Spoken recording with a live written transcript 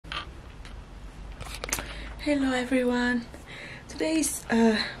Hello everyone, today is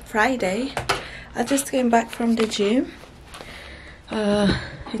Friday. I just came back from the gym.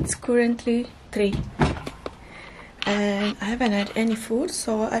 It's currently 3 and I haven't had any food,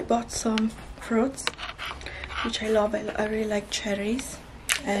 so I bought some fruits which I love. I really like cherries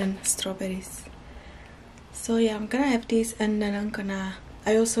and strawberries, so yeah, I'm gonna have this, and then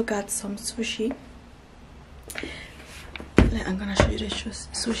I also got some sushi. I'm gonna show you the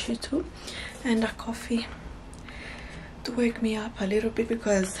sushi too, and a coffee to wake me up a little bit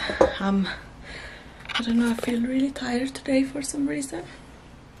because I don't know, I feel really tired today for some reason.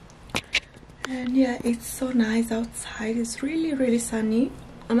 And yeah, it's so nice outside. It's really sunny.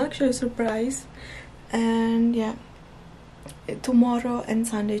 I'm actually surprised. And yeah, tomorrow and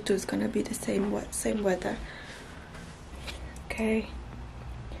Sunday too is gonna be the same weather. Okay,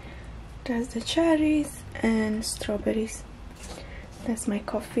 there's the cherries and strawberries. That's my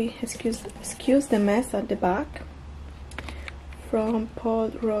coffee. Excuse the mess at the back. From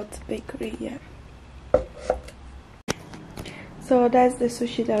Paul Roth's Bakery, yeah. So that's the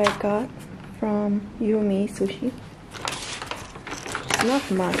sushi that I got from Yumi Sushi. It's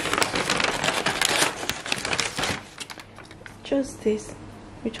not much, just this,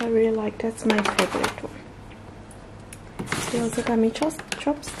 which I really like. That's my favorite one. They also got me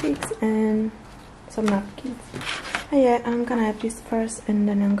chopsticks and some napkins. And yeah, I'm gonna have this first, and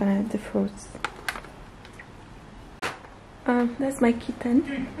then I'm gonna have the fruits. That's my kitten,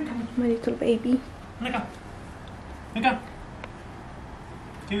 my little baby.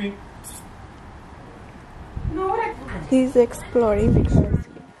 He's exploring because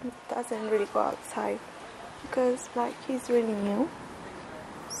he doesn't really go outside because like he's really new.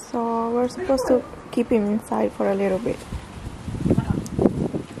 So we're supposed to keep him inside for a little bit.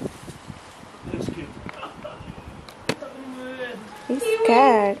 He's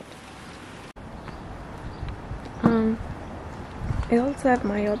scared. I also have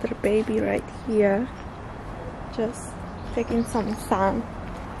my other baby right here, just taking some sun.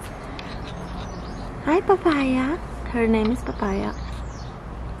 Hi Papaya! Her name is Papaya.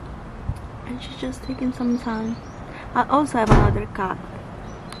 And she's just taking some sun. I also have another cat.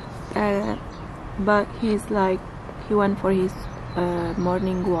 But he went for his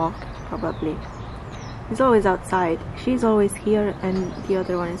morning walk, probably. He's always outside. She's always here and the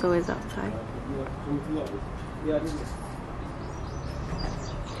other one is always outside.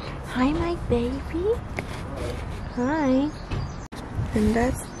 Hi my baby. Hi. And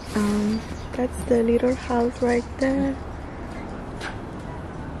that's the little house right there.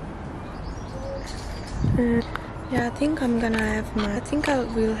 Yeah, I think I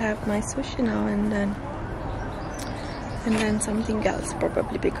will have my sushi now and then something else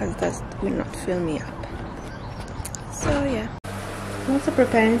probably, because that will not fill me up. So yeah, I'm also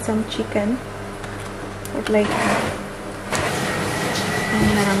preparing some chicken for later. And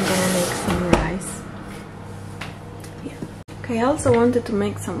then I'm gonna make some rice. Yeah. Okay, I also wanted to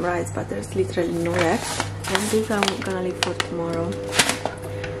make some rice, but there's literally no left. And this I'm gonna leave for tomorrow.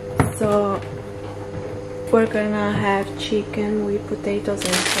 So we're gonna have chicken with potatoes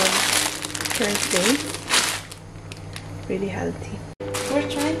and plantain. Really healthy. We're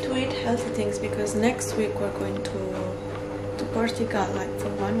trying to eat healthy things because next week we're going to Portugal, like for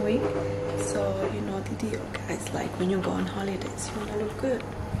 1 week. So you know the deal, guys, like when you go on holidays you wanna look good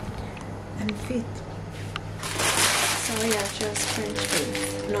and fit. So yeah, just French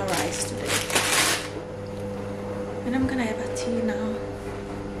beans, no rice today. And I'm gonna have a tea now,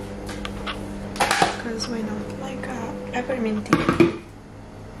 because why not, like a peppermint tea.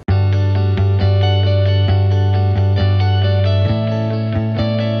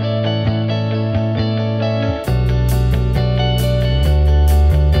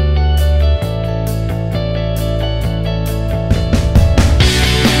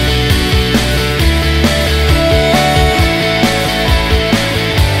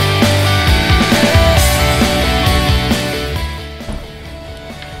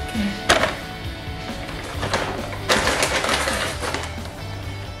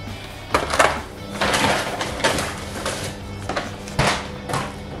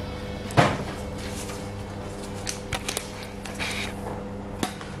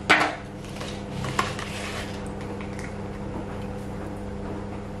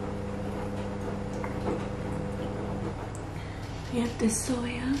 We have the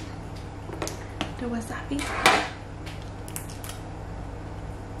soya, the wasabi,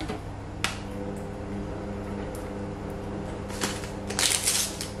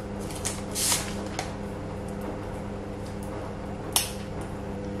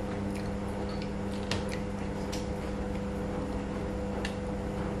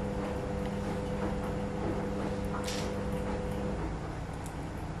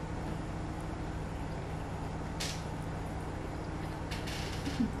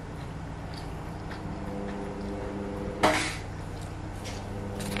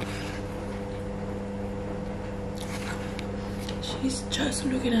 He's just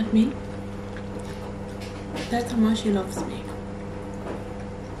looking at me. That's how much he loves me.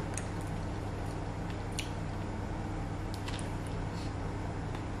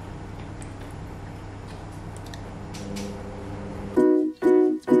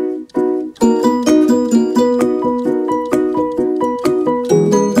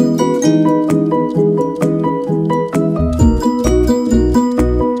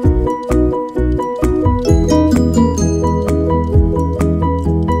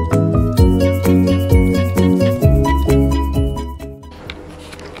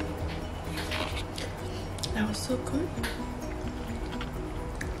 That was so good.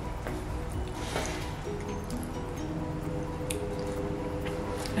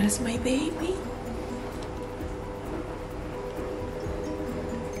 That's my baby.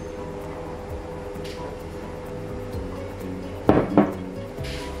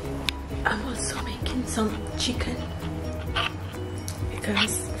 I'm also making some chicken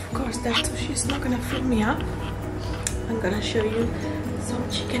because of course that's so she's not gonna fill me up. I'm gonna show you some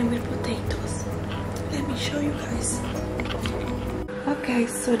chicken with potatoes. Let me show you guys. Okay,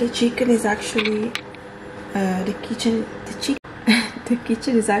 so the chicken is actually the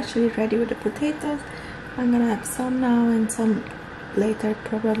kitchen is actually ready with the potatoes. I'm gonna have some now and some later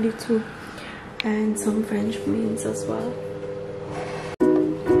probably too, and some French beans as well.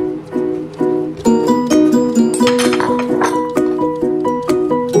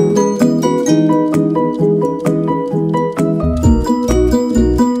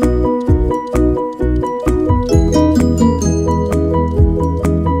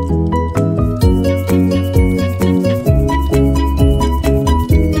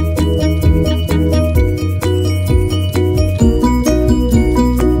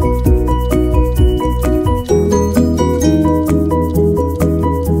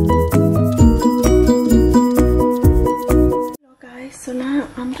 So now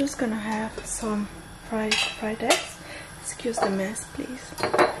I'm just gonna have some fried eggs. Excuse the mess, please.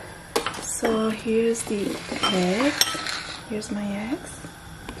 So here's the eggs. Here's my eggs.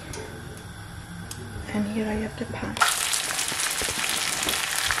 And here I have the pan.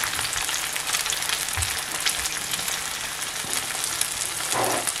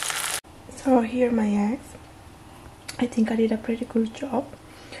 So here are my eggs. I think I did a pretty good job.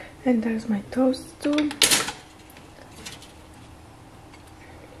 And there's my toast too.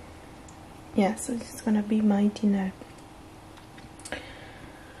 Yeah, so this is gonna be my dinner.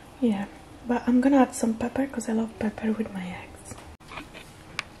 Yeah, but I'm gonna add some pepper because I love pepper with my eggs.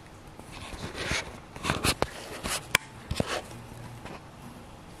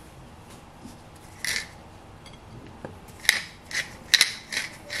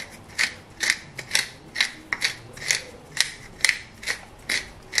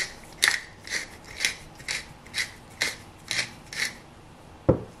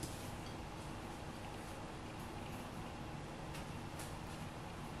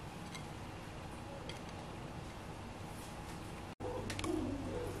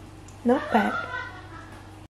 Not bad.